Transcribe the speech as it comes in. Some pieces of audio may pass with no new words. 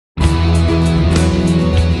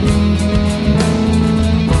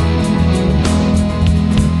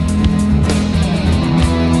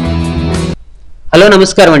Hello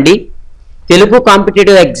నమస్కారం అండి. Telugu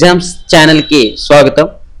competitive exams ఛానల్కి స్వాగతం.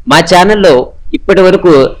 మా ఛానల్లో ఇప్పటి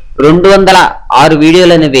వరకు 206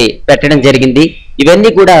 వీడియోలు అనేవి పెట్టడం జరిగింది. ఇవన్నీ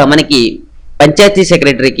కూడా మనకి పంచాయతీ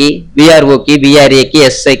సెక్రటరీకి, విఆర్ఓకి, విఆర్ఏకి,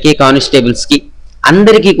 ఎస్ఐకి, కానిస్టేబుల్స్కి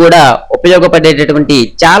అందరికీ కూడా ఉపయోగపడేటటువంటి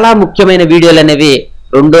చాలా ముఖ్యమైన వీడియోలు అనేవి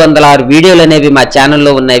 206 వీడియోలు అనేవి మా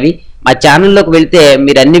ఛానల్లో ఉన్నాయి. మా ఛానల్లోకి వెళ్తే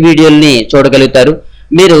మీరు అన్ని వీడియోల్ని చూడగలుగుతారు.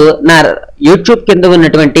 మీరు నా యూట్యూబ్ కింద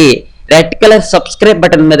ఉన్నటువంటి రెడ్ కలర్ సబ్స్క్రైబ్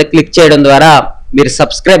బటన్ మీద క్లిక్ చేయడం ద్వారా మీరు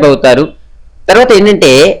సబ్స్క్రైబ్ అవుతారు. తర్వాత ఏంటంటే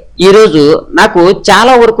ఈరోజు నాకు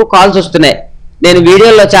చాలా వరకు కాల్స్ వస్తున్నాయి. నేను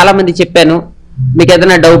వీడియోలో చాలా మంది చెప్పాను, మీకు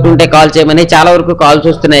ఏదైనా డౌట్ ఉంటే కాల్ చేయమని. చాలా వరకు కాల్స్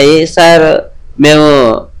వస్తున్నాయి. సార్ మేము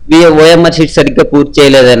ఓఎంఆర్ షీట్ సరిగ్గా పూర్తి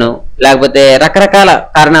చేయలేదను, లేకపోతే రకరకాల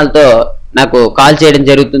కారణాలతో నాకు కాల్ చేయడం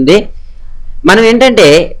జరుగుతుంది. మనం ఏంటంటే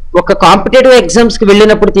ఒక కాంపిటేటివ్ ఎగ్జామ్స్కి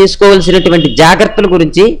వెళ్ళినప్పుడు తీసుకోవాల్సినటువంటి జాగ్రత్తల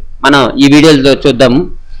గురించి మనం ఈ వీడియోలో చూద్దాము.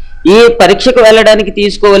 ఈ పరీక్షకు వెళ్ళడానికి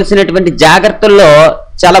తీసుకోవాల్సినటువంటి జాగ్రత్తల్లో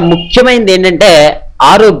చాలా ముఖ్యమైనది ఏంటంటే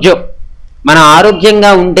ఆరోగ్యం. మనం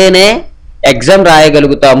ఆరోగ్యంగా ఉంటేనే ఎగ్జామ్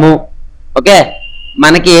రాయగలుగుతాము. ఓకే,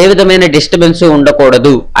 మనకి ఏ విధమైన డిస్టర్బెన్స్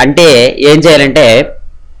ఉండకూడదు. అంటే ఏం చేయాలంటే,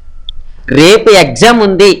 రేపు ఎగ్జామ్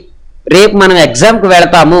ఉంది, రేపు మనం ఎగ్జామ్కి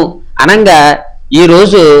వెళతాము అనగా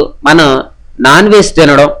ఈరోజు మనం నాన్ వెజ్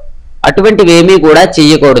తినడం అటువంటివి ఏమీ కూడా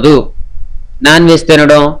చెయ్యకూడదు. నాన్ వెజ్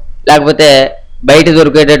తినడం, లేకపోతే బయట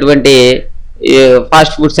దొరికేటటువంటి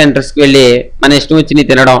ఫాస్ట్ ఫుడ్ సెంటర్స్కి వెళ్ళి మన ఇష్టం వచ్చినవి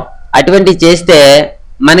తినడం, అటువంటివి చేస్తే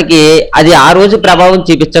మనకి అది ఆ రోజు ప్రభావం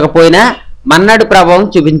చూపించకపోయినా మన్నాడు ప్రభావం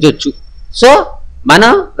చూపించవచ్చు. సో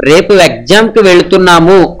మనం రేపు ఎగ్జామ్కి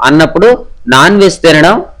వెళుతున్నాము అన్నప్పుడు నాన్ వెజ్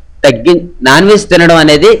తినడం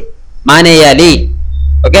అనేది మానేయాలి.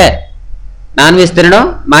 ఓకే, నాన్ వెజ్ తినడం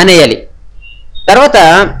మానేయాలి. తర్వాత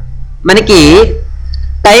మనకి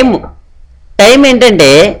టైం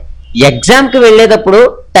ఏంటంటే ఎగ్జామ్కి వెళ్ళేటప్పుడు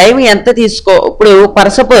టైం ఎంత ఇప్పుడు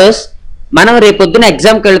ఫర్ సపోజ్ మనం రేపొద్దున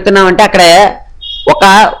ఎగ్జామ్కి వెళ్తున్నామంటే అక్కడ ఒక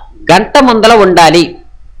గంట ముందల ఉండాలి.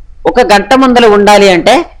 ఒక గంట ముందల ఉండాలి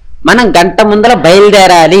అంటే మనం గంట ముందల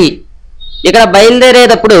బయలుదేరాలి. ఇక్కడ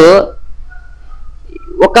బయలుదేరేటప్పుడు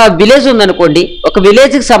ఒక విలేజ్ ఉందనుకోండి, ఒక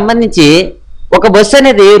విలేజ్కి సంబంధించి ఒక బస్సు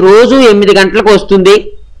అనేది రోజు 8 గంటలకు వస్తుంది.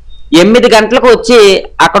 8 గంటలకు వచ్చి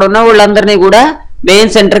అక్కడ ఉన్న వాళ్ళందరినీ కూడా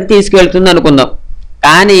మెయిన్ సెంటర్కి తీసుకెళ్తుంది అనుకుందాం.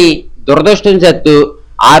 కానీ దురదృష్టం చేస్తూ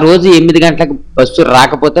ఆ రోజు 8 గంటలకు బస్సు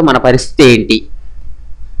రాకపోతే మన పరిస్థితి ఏంటి?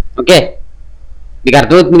 ఓకే, మీకు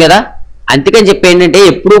అర్థమవుతుంది కదా. అందుకని చెప్పి ఏంటంటే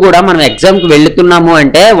ఎప్పుడు కూడా మనం ఎగ్జామ్కి వెళుతున్నాము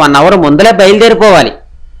అంటే 1 అవర్ ముందలే బయలుదేరిపోవాలి.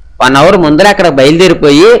 1 అవర్ ముందలే అక్కడ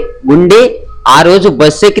బయలుదేరిపోయి ఉండి ఆ రోజు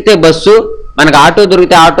బస్సు ఎక్కితే బస్సు, మనకు ఆటో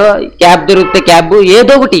దొరికితే ఆటో, క్యాబ్ దొరికితే క్యాబ్,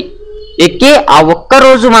 ఏదో ఒకటి ఎక్కి ఆ ఒక్క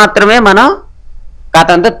రోజు మాత్రమే మనం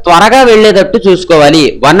కాదంతా త్వరగా వెళ్ళేటట్టు చూసుకోవాలి.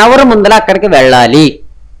 1 అవర్ ముందర అక్కడికి వెళ్ళాలి.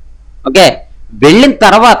 ఓకే, వెళ్ళిన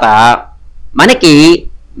తర్వాత మనకి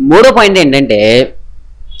మూడో పాయింట్ ఏంటంటే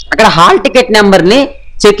అక్కడ హాల్ టికెట్ నెంబర్ని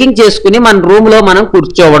చెకింగ్ చేసుకుని మన రూమ్లో మనం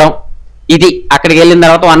కూర్చోవడం. ఇది అక్కడికి వెళ్ళిన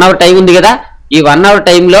తర్వాత 1 అవర్ టైం ఉంది కదా, ఈ 1 అవర్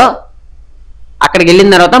టైంలో అక్కడికి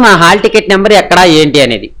వెళ్ళిన తర్వాత మన హాల్ టికెట్ నెంబర్ ఎక్కడ ఏంటి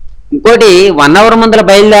అనేది. ఇంకోటి 1 అవర్ ముందర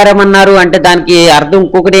బయలుదేరమన్నారు అంటే దానికి అర్థం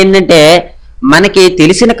ఇంకొకటి ఏంటంటే మనకి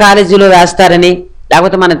తెలిసిన కాలేజీలో వేస్తారని,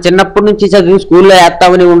 లేకపోతే మనం చిన్నప్పటి నుంచి చదివి స్కూల్లో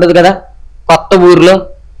వేస్తామని ఉండదు కదా. కొత్త ఊర్లో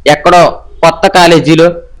ఎక్కడో కొత్త కాలేజీలో,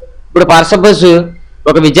 ఇప్పుడు ఫర్ సపోజ్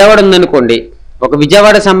ఒక విజయవాడ ఉందనుకోండి, ఒక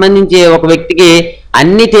విజయవాడ సంబంధించి ఒక వ్యక్తికి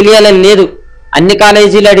అన్నీ తెలియాలని లేదు, అన్ని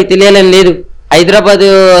కాలేజీలు అడిగి తెలియాలని లేదు. హైదరాబాద్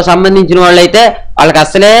సంబంధించిన వాళ్ళైతే వాళ్ళకి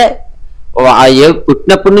అసలే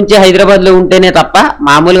పుట్టినప్పటి నుంచి హైదరాబాద్లో ఉంటేనే తప్ప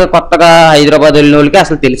మామూలుగా కొత్తగా హైదరాబాద్ వెళ్ళిన వాళ్ళకి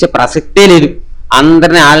అసలు తెలిసే ప్రసక్తే లేదు.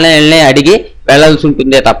 అందరినీ వాళ్ళనే అడిగి వెళ్ళాల్సి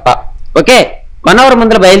ఉంటుందే తప్ప. ఓకే, 1 అవర్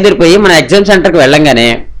ముందర బయలుదేరిపోయి మన ఎగ్జామ్ సెంటర్కి వెళ్ళంగానే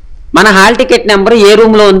మన హాల్ టికెట్ నెంబర్ ఏ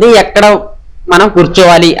రూమ్లో ఉంది, ఎక్కడ మనం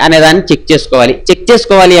కూర్చోవాలి అనే దాన్ని చెక్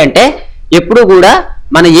చేసుకోవాలి అంటే ఎప్పుడు కూడా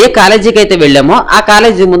మనం ఏ కాలేజీకి అయితే వెళ్ళామో ఆ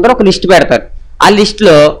కాలేజీ ముందర ఒక లిస్ట్ పెడతారు. ఆ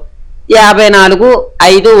లిస్టులో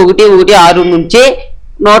 54-5-1-1-6 నుంచి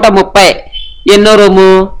 130 ఎన్నో రూము,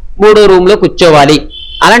 3 రూమ్లో కూర్చోవాలి.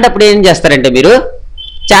 అలాంటప్పుడు ఏం చేస్తారంటే మీరు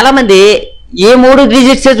చాలామంది ఈ 3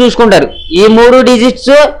 డిజిట్సే చూసుకుంటారు. ఈ 3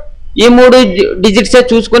 డిజిట్సే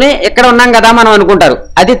చూసుకుని ఎక్కడ ఉన్నాం కదా మనం అనుకుంటారు.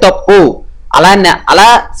 అది తప్పు. అలా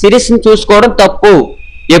సిరీస్ని చూసుకోవడం తప్పు.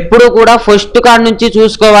 ఎప్పుడు కూడా ఫస్ట్ కార్డ్ నుంచి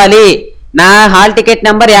చూసుకోవాలి. నా హాల్ టికెట్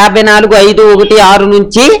నెంబర్ 54-5-1-6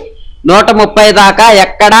 నుంచి 130 దాకా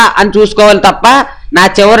ఎక్కడా అని చూసుకోవాలి తప్ప నా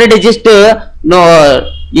చివరి డిజిట్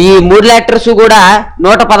ఈ 3 లెటర్స్ కూడా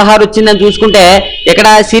 116 వచ్చిందని చూసుకుంటే ఇక్కడ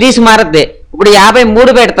సిరీస్ మారద్ది. ఇప్పుడు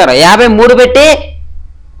 53 పెడతారు, 53 పెట్టి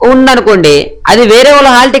ఉందనుకోండి, అది వేరే వాళ్ళ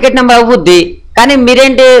హాల్ టికెట్ నెంబర్ అవుద్ది. కానీ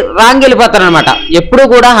మీరేంటి రాంగ్ వెళ్ళిపోతారు అనమాట. ఎప్పుడు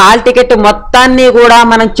కూడా హాల్ టికెట్ మొత్తాన్ని కూడా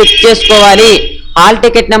మనం చెక్ చేసుకోవాలి. హాల్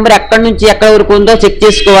టికెట్ నెంబర్ ఎక్కడి నుంచి ఎక్కడి వరకు ఉందో చెక్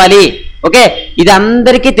చేసుకోవాలి. ఓకే, ఇది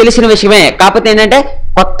అందరికీ తెలిసిన విషయమే. కాకపోతే ఏంటంటే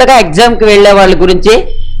కొత్తగా ఎగ్జామ్కి వెళ్ళే వాళ్ళ గురించి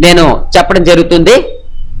నేను చెప్పడం జరుగుతుంది.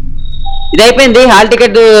 ఇది అయిపోయింది. హాల్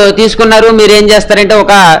టికెట్ తీసుకున్నారు. మీరు ఏం చేస్తారంటే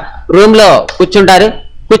ఒక రూమ్లో కూర్చుంటారు.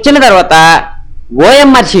 కూర్చున్న తర్వాత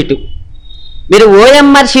ఓఎంఆర్ షీటు, మీరు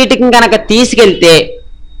ఓఎంఆర్ షీట్కి కనుక తీసుకెళ్తే,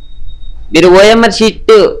 మీరు ఓఎంఆర్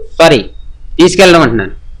షీట్ తీసుకెళ్ళడం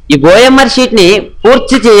అంటున్నాను, ఈ ఓఎంఆర్ షీట్ని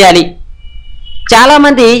పూర్తి చేయాలి.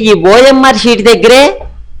 చాలామంది ఈ ఓఎంఆర్ షీట్ దగ్గరే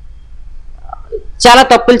చాలా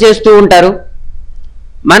తప్పులు చేస్తూ ఉంటారు.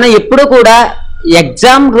 మనం ఎప్పుడు కూడా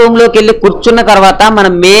ఎగ్జామ్ రూమ్లోకి వెళ్ళి కూర్చున్న తర్వాత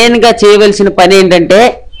మనం మెయిన్గా చేయవలసిన పని ఏంటంటే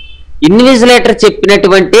ఇన్విజిలేటర్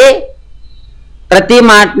చెప్పినటువంటి ప్రతి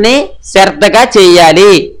మాటని శ్రద్ధగా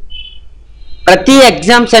చేయాలి. ప్రతి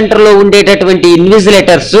ఎగ్జామ్ సెంటర్లో ఉండేటటువంటి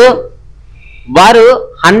ఇన్విజిలేటర్స్ వారు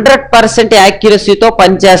 100% యాక్యురసీతో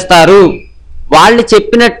పనిచేస్తారు. వాళ్ళు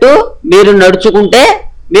చెప్పినట్టు మీరు నడుచుకుంటే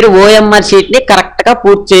మీరు ఓఎంఆర్ షీట్ని కరెక్ట్గా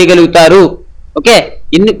పూర్తి చేయగలుగుతారు. ఓకే,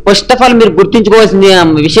 ఫస్ట్ ఆఫ్ ఆల్ మీరు గుర్తుంచుకోవాల్సిన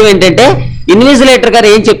విషయం ఏంటంటే ఇన్విజిలేటర్ గారు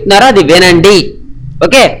ఏం చెప్తున్నారో అది వినండి.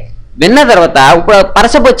 ఓకే, విన్న తర్వాత ఇప్పుడు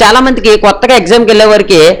పర్సపోజ్ చాలా మందికి కొత్తగా ఎగ్జామ్కి వెళ్ళే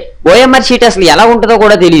వారికి ఓఎంఆర్ షీట్ అసలు ఎలా ఉంటుందో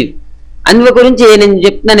కూడా తెలియదు. అందు గురించి నేను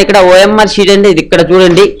చెప్తున్నాను. ఇక్కడ ఓఎంఆర్ షీట్ అంటే ఇది ఇక్కడ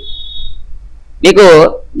చూడండి. మీకు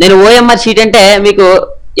నేను ఓఎంఆర్ షీట్ అంటే మీకు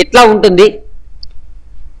ఇట్లా ఉంటుంది.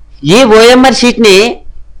 ఈ ఓఎంఆర్ షీట్ని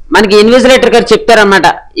మనకి ఇన్విజిలేటర్ గారు చెప్తారన్నమాట,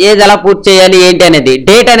 ఏది ఎలా పూర్తి చేయాలి ఏంటి అనేది.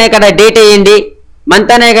 డేట్ అనే కదా డేట్ వేయండి,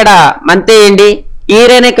 మంత్ అనే కదా మంత్ వేయండి,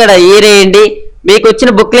 ఇయర్ అనే కదా ఇయర్ వేయండి, మీకు వచ్చిన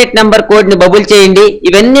బుక్లెట్ నెంబర్ కోడ్ని బబుల్ చేయండి.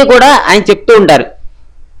 ఇవన్నీ కూడా ఆయన చెప్తూ ఉంటారు.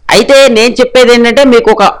 అయితే నేను చెప్పేది ఏంటంటే మీకు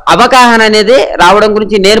ఒక అవగాహన అనేది రావడం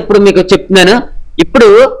గురించి నేను ఇప్పుడు మీకు చెప్తున్నాను. ఇప్పుడు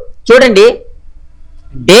చూడండి,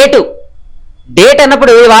 డేట్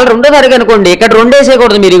అన్నప్పుడు వాళ్ళు 2వ తారీఖు అనుకోండి, ఇక్కడ 2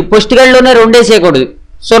 వేసేయకూడదు. మీరు పోస్ట్ గడిలోనే 2 వేసేయకూడదు.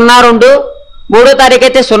 02, 3వ తారీఖు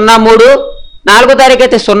అయితే 03, 4వ తారీఖు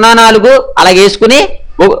అయితే 04 అలా వేసుకుని,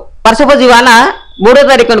 సపోజ్ ఇవాళ 3వ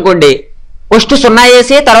తారీఖు అనుకోండి, పోస్ట్ 0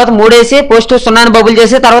 వేసి తర్వాత 3 వేసి పోస్ట్ 0ని బబుల్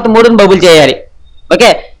చేసి తర్వాత 3ని బబుల్ చేయాలి. ఓకే,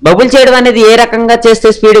 బబుల్ చేయడం అనేది ఏ రకంగా చేస్తే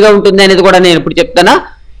స్పీడ్గా ఉంటుంది అనేది కూడా నేను ఇప్పుడు చెప్తాను.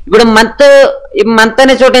 ఇప్పుడు మంత్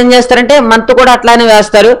అనే చోట ఏం చేస్తారంటే మంత్ కూడా అట్లానే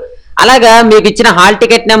వేస్తారు. అలాగా మీకు ఇచ్చిన hall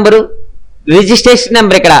ticket number, registration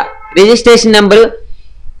number, ఇక్కడ రిజిస్ట్రేషన్ నెంబరు,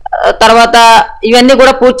 తర్వాత ఇవన్నీ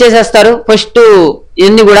కూడా పూర్తి చేసేస్తారు. ఫస్ట్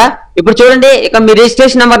ఇవన్నీ కూడా ఇప్పుడు చూడండి, ఇక మీ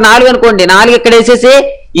రిజిస్ట్రేషన్ నెంబర్ 4 అనుకోండి, 4 ఇక్కడ వేసేసి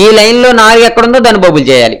ఈ లైన్లో 4 ఎక్కడుందో దాన్ని బబుల్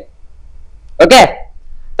చేయాలి. ఓకే,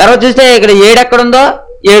 తర్వాత చూస్తే ఇక్కడ 7 ఎక్కడుందో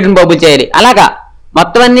 7ని బబుల్ చేయాలి. అలాగా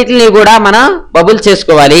మొత్తం అన్నిటిని కూడా మనం బబుల్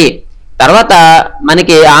చేసుకోవాలి. తర్వాత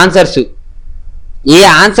మనకి ఆన్సర్స్, ఈ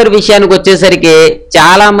ఆన్సర్ విషయానికి వచ్చేసరికి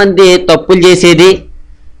చాలా మంది తప్పులు చేసేది,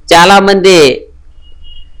 చాలా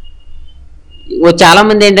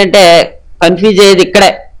మంది ఏంటంటే కన్ఫ్యూజ్ అయ్యేది ఇక్కడే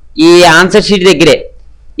ఈ ఆన్సర్ షీట్ దగ్గరే.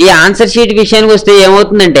 ఈ ఆన్సర్ షీట్ విషయానికి వస్తే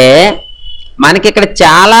ఏమవుతుందంటే మనకి ఇక్కడ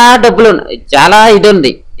చాలా డబ్బులు చాలా ఇది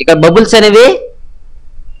ఉంది, ఇక్కడ బబుల్స్ అనేవి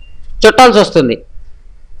చుట్టాల్సి వస్తుంది.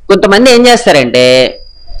 కొంతమంది ఏం చేస్తారంటే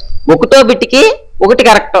 1వ బిట్కి 1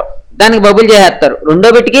 కరెక్ట్, దానికి బబుల్ చేసేస్తారు.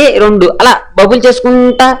 2వ బిట్కి 2 అలా బబుల్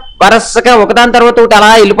చేసుకుంటా వరుసగా ఒకదాని తర్వాత ఒకటి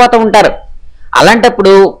అలా వెళ్ళిపోతూ ఉంటారు.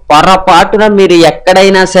 అలాంటప్పుడు పొరపాటున మీరు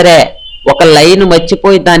ఎక్కడైనా సరే ఒక లైన్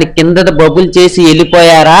మర్చిపోయి దాని కింద బబుల్ చేసి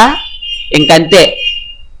వెళ్ళిపోయారా, ఇంకంతే,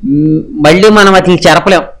 మళ్ళీ మనం అట్లా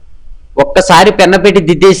చెరపలేం. ఒక్కసారి పెన్న పెట్టి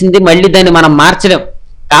దిద్దేసింది మళ్ళీ దాన్ని మనం మార్చలేం.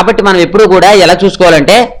 కాబట్టి మనం ఎప్పుడు కూడా ఎలా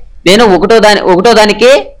చూసుకోవాలంటే, నేను ఒకటో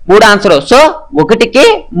దానికి 3 ఆన్సర్, సో 1కి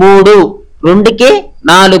 3, 2కి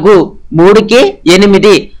 4, 3కి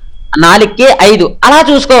 8, 4కి 5 అలా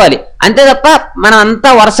చూసుకోవాలి. అంతే తప్ప మనం అంతా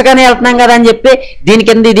వరుసగానే వెళ్తున్నాం కదా అని చెప్పి దీని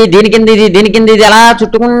కింద ఇది దీని కింద ఇది దీని కింద ఇది అలా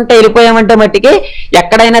చుట్టుకుంటే వెళ్ళిపోయామంటే మట్టికి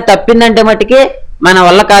ఎక్కడైనా తప్పిందంటే మట్టికి మన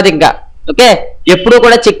వల్ల కాదు ఇంకా. ఓకే, ఎప్పుడు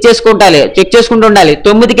కూడా చెక్ చేసుకుంటూ ఉండాలి.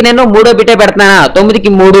 9కి నేను 3వ బిటే పెడుతున్నానా,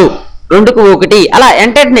 9కి 3, 2కి 1 అలా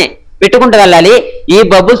వెంటనే పెట్టుకుంటూ వెళ్ళాలి. ఈ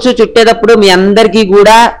బబుల్స్ చుట్టేటప్పుడు మీ అందరికీ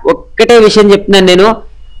కూడా ఒక్కటే విషయం చెప్తున్నాను నేను,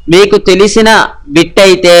 మీకు తెలిసిన బిట్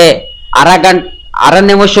అయితే అర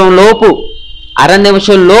నిమిషం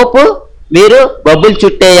లోపు మీరు బబుల్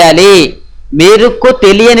చుట్టేయాలి. మీకు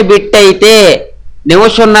తెలియని బిట్ అయితే 1.5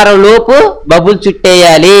 నిమిషం లోపు బబుల్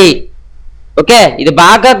చుట్టేయాలి. ఓకే, ఇది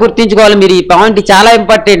బాగా గుర్తుంచుకోవాలి మీరు. ఈ పాయింట్ చాలా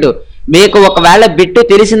ఇంపార్టెంట్. మీకు ఒకవేళ బిట్టు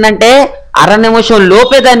తెలిసిందంటే 1/2 నిమిషం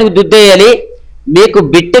లోపే దాన్ని దుద్దేయాలి. మీకు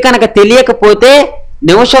బిట్టు కనుక తెలియకపోతే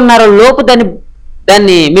 1.5 నిమిషం లోపు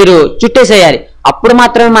దాన్ని మీరు చుట్టేసేయాలి. అప్పుడు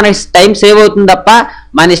మాత్రమే మన టైం సేవ్ అవుతుంది తప్ప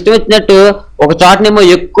మన ఇష్టం వచ్చినట్టు ఒక చోటనేమో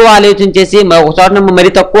ఎక్కువ ఆలోచించేసి ఒక చోటనేమో మరి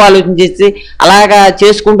తక్కువ ఆలోచించేసి అలాగా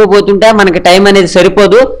చేసుకుంటూ పోతుంటే మనకి టైం అనేది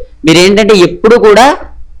సరిపోదు. మీరు ఏంటంటే ఎప్పుడు కూడా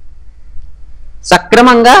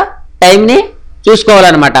సక్రమంగా టైంని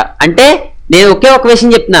చూసుకోవాలన్నమాట. అంటే నేను ఒకే ఒక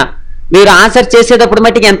విషయం చెప్తున్నా, మీరు ఆన్సర్ చేసేటప్పుడు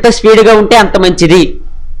మట్టికి ఎంత స్పీడ్గా ఉంటే అంత మంచిది.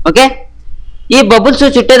 ఓకే, ఈ బబుల్స్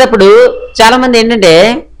చుట్టేటప్పుడు చాలా మంది ఏంటంటే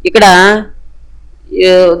ఇక్కడ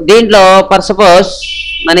దీంట్లో ఫర్ సపోజ్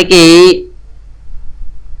మనకి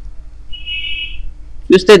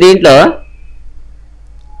చూస్తే దీంట్లో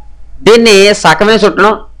దీన్ని సగమే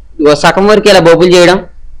చుట్టడం, సగం వరకు ఇలా బబుల్ చేయడం,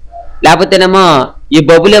 లేకపోతేనేమో ఈ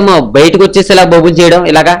బబుల్ ఏమో బయటకు వచ్చేసేలా బబుల్ చేయడం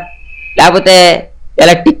ఇలాగా, లేకపోతే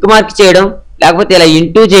ఇలా టిక్ మార్క్ చేయడం, లేకపోతే ఇలా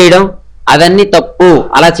ఇంటూ చేయడం, అవన్నీ తప్పు.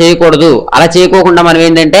 అలా చేయకూడదు. అలా చేయకోకుండా మనం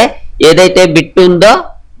ఏంటంటే ఏదైతే బిట్ ఉందో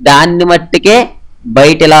దాన్ని మట్టుకే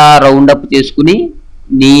బయట ఇలా రౌండ్ అప్ చేసుకుని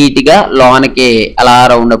నీట్గా లోనకి అలా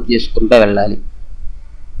రౌండ్ అప్ చేసుకుంటూ వెళ్ళాలి.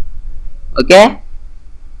 ఓకే,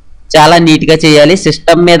 చాలా నీట్గా చేయాలి.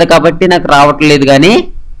 సిస్టమ్ మీద కాబట్టి నాకు రావట్లేదు, కానీ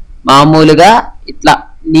మామూలుగా ఇట్లా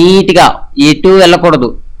నీట్గా ఎటు వెళ్ళకూడదు,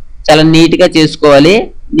 చాలా నీట్గా చేసుకోవాలి.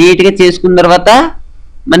 నీట్గా చేసుకున్న తర్వాత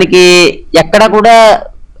మనకి ఎక్కడ కూడా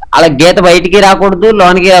అలా గీత బయటికి రాకూడదు,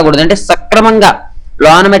 లోనికి రాకూడదు, అంటే సక్రమంగా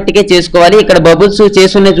లోన మట్టికే చేసుకోవాలి. ఇక్కడ బబుల్స్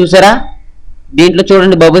చేసున్నాయి చూసారా, దీంట్లో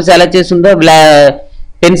చూడండి బబుల్స్ ఎలా చేస్తుందో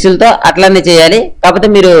పెన్సిల్తో అట్లానే చేయాలి. కాకపోతే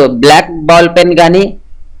మీరు బ్లాక్ బాల్ పెన్ కానీ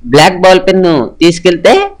బ్లాక్ బాల్ పెన్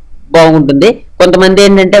తీసుకెళ్తే బాగుంటుంది. కొంతమంది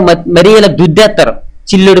ఏంటంటే మరీ ఇలా దుద్దేస్తారు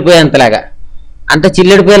చిల్లుడిపోయేంతలాగా, అంత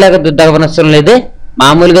చిల్లుడిపోయేలాగా దుద్దవనవసరం లేదు,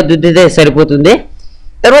 మామూలుగా దుద్దితే సరిపోతుంది.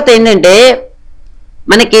 తర్వాత ఏంటంటే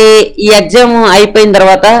మనకి ఈ ఎగ్జామ్ అయిపోయిన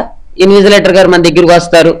తర్వాత ఇన్విజిలేటర్ గారు మన దగ్గరికి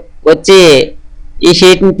వస్తారు, వచ్చి ఈ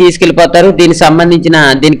షీట్ని తీసుకెళ్ళిపోతారు. దీనికి సంబంధించిన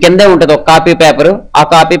దీని కిందే ఉంటుంది ఒక కాపీ పేపరు, ఆ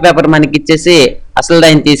కాపీ పేపర్ మనకి ఇచ్చేసి అసలు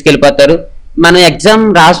దాన్ని తీసుకెళ్ళిపోతారు. మనం ఎగ్జామ్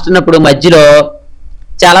రాస్తున్నప్పుడు మధ్యలో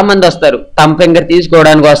చాలా మంది వస్తారు, థంబ్ ఫింగర్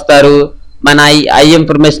తీసుకోవడానికి వస్తారు, మన ఐ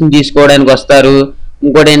ఇన్ఫర్మేషన్ తీసుకోవడానికి వస్తారు.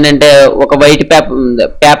 ఇంకోటి ఏంటంటే ఒక వైట్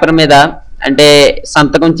పేపర్ మీద అంటే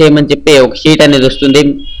సంతకం చేయమని చెప్పి ఒక షీట్ అనేది వస్తుంది,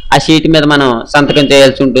 ఆ షీట్ మీద మనం సంతకం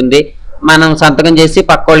చేయాల్సి ఉంటుంది, మనం సంతకం చేసి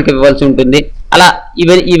పక్క వాళ్ళకి ఇవ్వాల్సి ఉంటుంది. అలా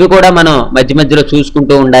ఇవి కూడా మనం మధ్య మధ్యలో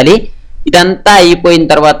చూసుకుంటూ ఉండాలి. ఇదంతా అయిపోయిన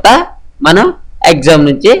తర్వాత మనం ఎగ్జామ్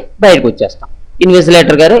నుంచి బయటకు వచ్చేస్తాం.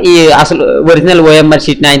 ఇన్విజిలేటర్ గారు ఈ అసలు ఒరిజినల్ ఓఎంఆర్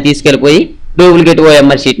షీట్ని ఆయన తీసుకెళ్ళిపోయి డూప్లికేట్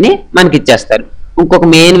ఓఎంఆర్ షీట్ని మనకి ఇచ్చేస్తారు. ఇంకొక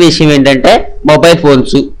మెయిన్ విషయం ఏంటంటే మొబైల్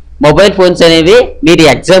ఫోన్స్ అనేవి మీరు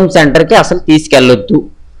ఎగ్జామ్ సెంటర్కి అసలు తీసుకెళ్ళొద్దు.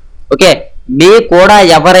 ఓకే, మీ కూడా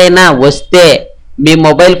ఎవరైనా వస్తే మీ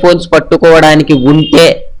మొబైల్ ఫోన్స్ పట్టుకోవడానికి ఉంటే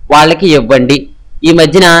వాళ్ళకి ఇవ్వండి. ఈ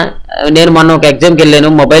మధ్యన నేను మొన్న ఒక ఎగ్జామ్కి వెళ్ళాను,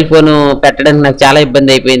 మొబైల్ ఫోన్ పెట్టడానికి నాకు చాలా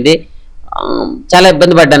ఇబ్బంది అయిపోయింది, చాలా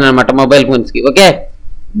ఇబ్బంది పడ్డాను అనమాట మొబైల్ ఫోన్స్కి. ఓకే,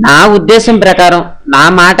 నా ఉద్దేశం ప్రకారం నా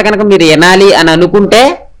మాట కనుక మీరు వినాలి అని అనుకుంటే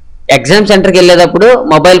ఎగ్జామ్ సెంటర్కి వెళ్ళేటప్పుడు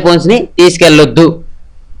మొబైల్ ఫోన్స్ని తీసుకెళ్ళొద్దు.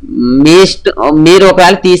 మీరు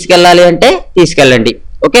ఒకవేళ తీసుకెళ్ళాలి అంటే తీసుకెళ్ళండి.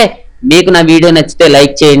 ఓకే, మీకు నా వీడియో నచ్చితే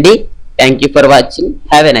లైక్ చేయండి. Thank you for watching.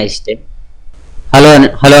 Have a nice day.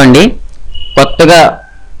 Hello అండి, కొత్తగా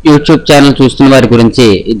యూట్యూబ్ ఛానల్ చూస్తున్న వారి గురించి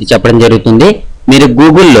ఇది చెప్పడం జరుగుతుంది. మీరు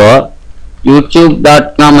గూగుల్లో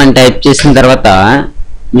youtube.com అని టైప్ చేసిన తర్వాత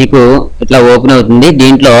మీకు ఇట్లా ఓపెన్ అవుతుంది.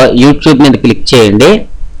 దీంట్లో యూట్యూబ్ మీద క్లిక్ చేయండి.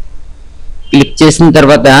 క్లిక్ చేసిన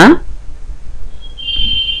తర్వాత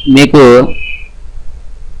మీకు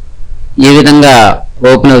ఈ విధంగా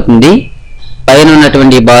ఓపెన్ అవుతుంది. పైన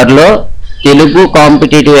ఉన్నటువంటి బార్లో తెలుగు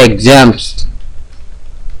కాంపిటేటివ్ ఎగ్జామ్స్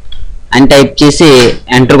అని టైప్ చేసి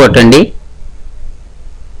ఎంటర్ కొట్టండి.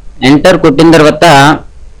 ఎంటర్ కొట్టిన తర్వాత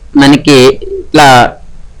మనకి ఇట్లా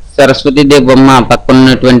సరస్వతీదేవి బొమ్మ పక్కన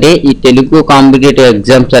ఉన్నటువంటి ఈ తెలుగు కాంపిటేటివ్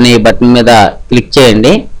ఎగ్జామ్స్ అనే బటన్ మీద క్లిక్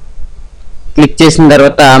చేయండి. క్లిక్ చేసిన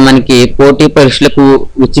తర్వాత మనకి పోటీ పరీక్షలకు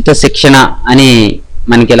ఉచిత శిక్షణ అని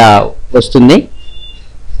మనకి ఇలా వస్తుంది.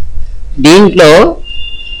 దీంట్లో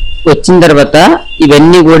వచ్చిన తర్వాత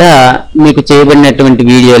ఇవన్నీ కూడా మీకు చేయబడినటువంటి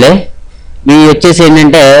వీడియోలే. ఇవి వచ్చేసి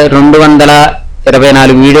ఏంటంటే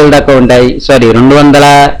 224 వీడియోల దాకా ఉంటాయి,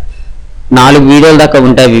 204 వీడియోల దాకా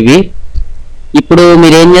ఉంటాయి ఇవి. ఇప్పుడు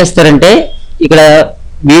మీరు ఏం చేస్తారంటే ఇక్కడ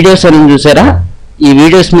వీడియోస్ అని చూసారా, ఈ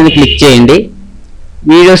వీడియోస్ మీద క్లిక్ చేయండి.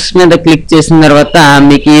 వీడియోస్ మీద క్లిక్ చేసిన తర్వాత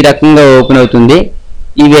మీకు ఈ రకంగా ఓపెన్ అవుతుంది.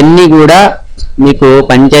 ఇవన్నీ కూడా మీకు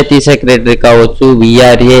పంచాయతీ సెక్రటరీ కావచ్చు,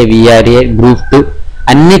 విఆర్ఏ గ్రూప్ 2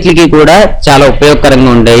 అన్నిటికీ కూడా చాలా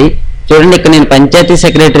ఉపయోగకరంగా ఉంటాయి. చూడండి, ఇక్కడ నేను పంచాయతీ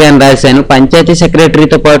సెక్రటరీ అని రాశాను. పంచాయతీ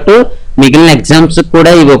సెక్రటరీతో పాటు మిగిలిన ఎగ్జామ్స్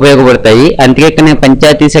కూడా ఇవి ఉపయోగపడతాయి. అందుకే ఇక్కడ నేను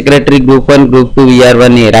పంచాయతీ సెక్రటరీ గ్రూప్ 1 గ్రూప్ 2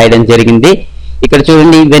 విఆర్1 రాయడం జరిగింది. ఇక్కడ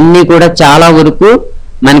చూడండి, ఇవన్నీ కూడా చాలా వరకు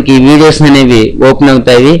మనకి వీడియోస్ అనేవి ఓపెన్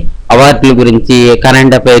అవుతాయి. అవార్డుల గురించి,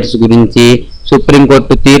 కరెంట్ అఫైర్స్ గురించి,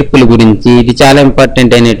 సుప్రీంకోర్టు తీర్పుల గురించి, ఇది చాలా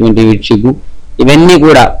ఇంపార్టెంట్ అయినటువంటి విషయం. ఇవన్నీ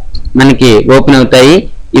కూడా మనకి ఓపెన్ అవుతాయి.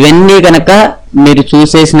 ఇవన్నీ కనుక మీరు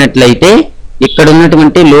చూసేసినట్లయితే ఇక్కడ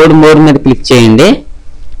ఉన్నటువంటి లోడ్ మోర్ మీద క్లిక్ చేయండి.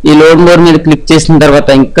 ఈ లోడ్ మోర్ మీద క్లిక్ చేసిన తర్వాత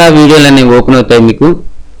ఇంకా వీడియోలు అనేవి ఓపెన్ అవుతాయి మీకు.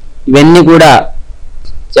 ఇవన్నీ కూడా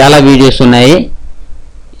చాలా వీడియోస్ ఉన్నాయి.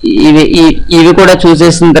 ఇవి కూడా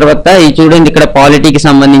చూసేసిన తర్వాత ఇవి చూడండి, ఇక్కడ పాలిటీకి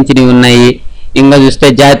సంబంధించినవి ఉన్నాయి. ఇంకా చూస్తే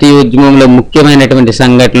జాతీయ ఉద్యమంలో ముఖ్యమైనటువంటి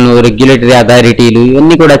సంఘటనలు, రెగ్యులేటరీ అథారిటీలు,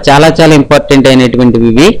 ఇవన్నీ కూడా చాలా చాలా ఇంపార్టెంట్ అయినటువంటివి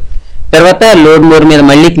ఇవి. తర్వాత లోడ్ మోర్ మీద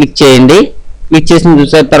మళ్ళీ క్లిక్ చేయండి. క్లిక్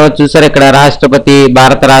చేసిన తర్వాత చూసారు ఇక్కడ రాష్ట్రపతి,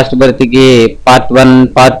 భారత రాష్ట్రపతికి పార్ట్ 1,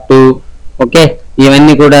 పార్ట్ 2. ఓకే,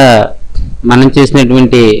 ఇవన్నీ కూడా మనం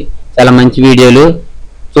చేసినటువంటి చాలా మంచి వీడియోలు.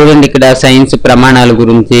 చూడండి, ఇక్కడ సైన్స్ ప్రమాణాల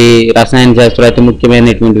గురించి, రసాయన శాస్త్రం అతి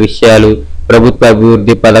ముఖ్యమైనటువంటి విషయాలు, ప్రభుత్వ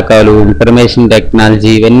అభివృద్ధి పథకాలు, ఇన్ఫర్మేషన్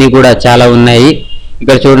టెక్నాలజీ, ఇవన్నీ కూడా చాలా ఉన్నాయి.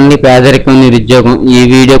 ఇక్కడ చూడండి, పేదరికం, నిరుద్యోగం, ఈ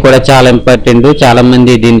వీడియో కూడా చాలా ఇంపార్టెంట్. చాలా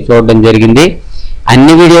మంది దీన్ని చూడడం జరిగింది.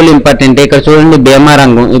 అన్ని వీడియోలు ఇంపార్టెంట్. ఇక్కడ చూడండి, బీమా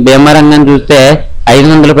రంగం. ఈ బీమా రంగం చూస్తే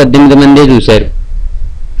 518 మంది చూశారు.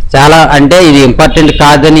 చాలా అంటే ఇది ఇంపార్టెంట్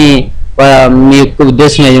కాదని మీ యొక్క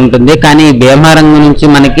ఉద్దేశం అయి ఉంటుంది, కానీ బీమా రంగం నుంచి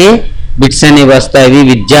మనకి బిట్స్ అనేవి వస్తాయి.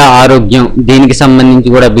 విద్య, ఆరోగ్యం, దీనికి సంబంధించి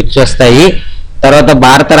కూడా బిట్స్ వస్తాయి. తర్వాత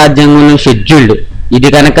భారత రాజ్యాంగంలో షెడ్యూల్డ్, ఇది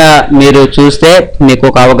కనుక మీరు చూస్తే మీకు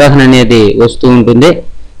ఒక అవగాహన అనేది వస్తూ ఉంటుంది.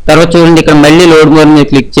 తర్వాత చూడండి, ఇక్కడ మళ్ళీ లోడ్ మోర్ మీద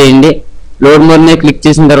క్లిక్ చేయండి. లోడ్ మోర్ మీద క్లిక్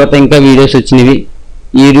చేసిన తర్వాత ఇంకా వీడియోస్ వచ్చినవి.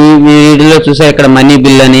 ఈ వీడియోలో చూసా ఇక్కడ మనీ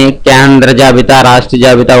బిల్ అని, కేంద్ర జాబితా, రాష్ట్ర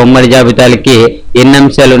జాబితా, ఉమ్మడి జాబితాలకి ఎన్ని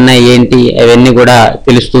అంశాలు ఉన్నాయి ఏంటి అవన్నీ కూడా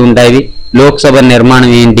తెలుస్తూ ఉంటాయి. లోక్సభ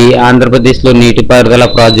నిర్మాణం ఏంటి, ఆంధ్రప్రదేశ్లో నీటిపారుదల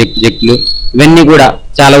ప్రాజెక్టులు, ఇవన్నీ కూడా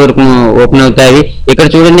చాలా వరకు ఓపెన్ అవుతాయి. ఇక్కడ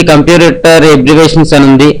చూడండి, కంప్యూటర్ అబ్రివేషన్స్ అని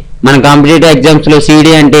ఉంది. మన కాంపిటేటివ్ ఎగ్జామ్స్ లో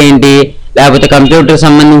సిడి అంటే ఏంటి, లేకపోతే కంప్యూటర్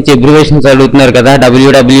సంబంధించి అబ్రివేషన్స్ అడుగుతున్నారు కదా,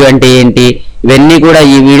 డబ్ల్యూడబ్ల్యూ అంటే ఏంటి, ఇవన్నీ కూడా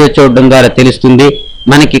ఈ వీడియో చూడడం ద్వారా తెలుస్తుంది.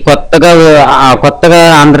 మనకి కొత్తగా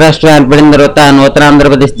ఆంధ్ర రాష్ట్రం ఏర్పడిన తర్వాత నూతన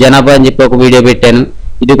ఆంధ్రప్రదేశ్ జనాభా అని చెప్పి ఒక వీడియో పెట్టాను.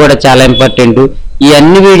 ఇది కూడా చాలా ఇంపార్టెంట్. ఈ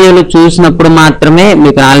అన్ని వీడియోలు చూసినప్పుడు మాత్రమే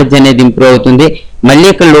మీకు నాలెడ్జ్ అనేది ఇంప్రూవ్ అవుతుంది. మళ్ళీ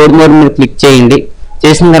ఇక్కడ లోడ్ మోర్ మీద క్లిక్ చేయండి.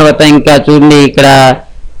 చేసిన తర్వాత ఇంకా చూడండి, ఇక్కడ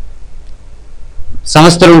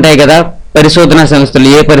సంస్థలు ఉంటాయి కదా, పరిశోధనా సంస్థలు,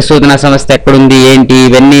 ఏ పరిశోధనా సంస్థ ఎక్కడుంది ఏంటి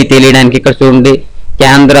ఇవన్నీ తెలియడానికి ఇక్కడ చూడండి,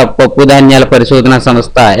 కేంద్ర పప్పు ధాన్యాల పరిశోధనా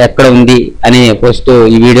సంస్థ ఎక్కడ ఉంది అని పోస్ట్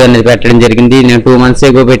ఈ వీడియో అనేది పెట్టడం జరిగింది. నేను 2 months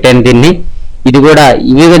ago పెట్టాను దీన్ని. ఇది కూడా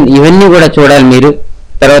ఇవన్నీ కూడా చూడాలి మీరు.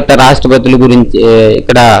 తర్వాత రాష్ట్రపతుల గురించి,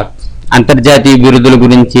 ఇక్కడ అంతర్జాతీయ బిరుదుల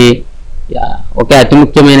గురించి, ఒకే అతి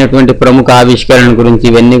ముఖ్యమైనటువంటి ప్రముఖ ఆవిష్కరణ గురించి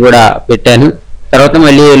ఇవన్నీ కూడా పెట్టాను. తర్వాత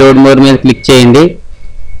మళ్ళీ లోడ్ మోర్ మీద క్లిక్ చేయండి.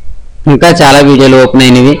 ఇంకా చాలా వీడియోలు ఓపెన్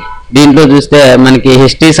అయినవి. దీంట్లో చూస్తే మనకి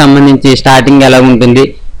హిస్టరీ సంబంధించి స్టార్టింగ్ ఎలా ఉంటుంది,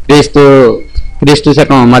 క్రీస్తు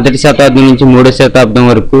శకం 1వ శతాబ్దం నుంచి 3వ శతాబ్దం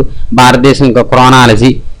వరకు భారతదేశం యొక్క క్రోనాలజీ,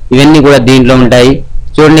 ఇవన్నీ కూడా దీంట్లో ఉంటాయి.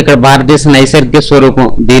 చూడండి, ఇక్కడ భారతదేశ నైసర్గిక స్వరూపం,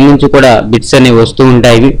 దీని నుంచి కూడా బిట్స్ అనేవి వస్తూ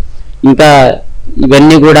ఉంటాయి. ఇంకా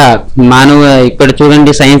ఇవన్నీ కూడా ఇక్కడ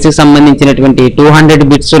చూడండి, సైన్స్ కి సంబంధించినటువంటి 200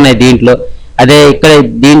 బిట్స్ ఉన్నాయి దీంట్లో. అదే ఇక్కడ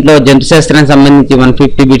దీంట్లో జంతు శాస్త్రానికి సంబంధించి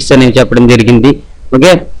 150 బిట్స్ అనేవి చెప్పడం జరిగింది.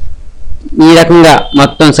 ఓకే, ఈ రకంగా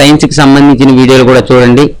మొత్తం సైన్స్ కి సంబంధించిన వీడియోలు కూడా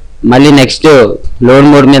చూడండి. మళ్ళీ నెక్స్ట్ లోడ్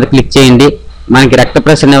మోడ్ మీద క్లిక్ చేయండి. మనకి రక్త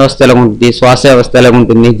ప్రసరణ వ్యవస్థ ఎలా ఉంటుంది, శ్వాస వ్యవస్థ ఎలా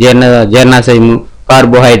ఉంటుంది, జీర్ణాశయము,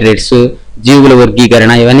 కార్బోహైడ్రేట్స్, జీవుల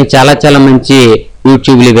వర్గీకరణ, ఇవన్నీ చాలా చాలా మంచి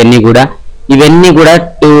యూట్యూబ్లు. ఇవన్నీ కూడా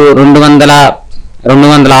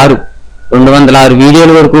 206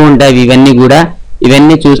 వీడియోల వరకు ఉంటాయి.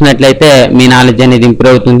 ఇవన్నీ చూసినట్లయితే మీ నాలెడ్జ్ అనేది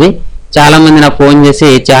ఇంప్రూవ్ అవుతుంది. చాలా మంది నాకు ఫోన్ చేసి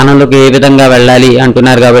ఛానల్లోకి ఏ విధంగా వెళ్ళాలి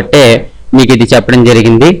అంటున్నారు, కాబట్టి మీకు ఇది చెప్పడం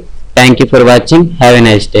జరిగింది. Thank you for watching. Have a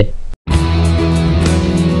nice day.